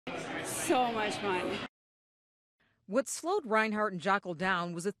so much fun. What slowed Reinhardt and Jockel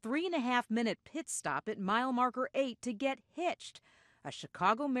down was a 3.5-minute pit stop at mile marker 8 to get hitched. A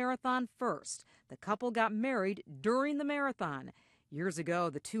Chicago Marathon first. The couple got married during the marathon. Years ago,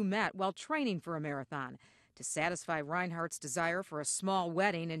 the two met while training for a marathon. To satisfy Reinhardt's desire for a small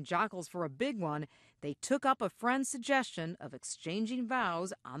wedding and Jockel's for a big one, they took up a friend's suggestion of exchanging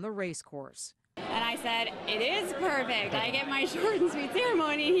vows on the race course. And I said, it is perfect. I get my short and sweet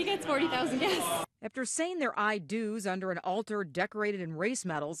ceremony. He gets 40,000 guests. After saying their I do's under an altar decorated in race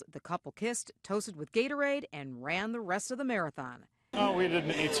medals, the couple kissed, toasted with Gatorade, and ran the rest of the marathon. We did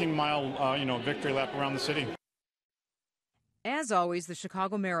an 18-mile, victory lap around the city. As always, the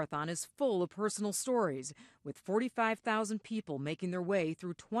Chicago Marathon is full of personal stories, with 45,000 people making their way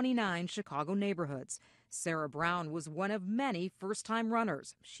through 29 Chicago neighborhoods. Sarah Brown was one of many first-time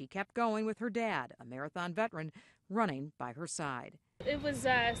runners. She kept going with her dad, a marathon veteran, running by her side. It was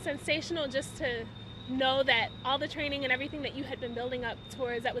sensational just to know that all the training and everything that you had been building up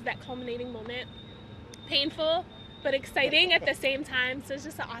towards, that was that culminating moment. Painful, but exciting at the same time, so it's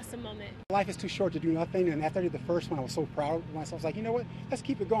just an awesome moment. Life is too short to do nothing, and after I did the first one, I was so proud of myself. I was like, you know what, let's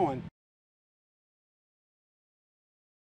keep it going.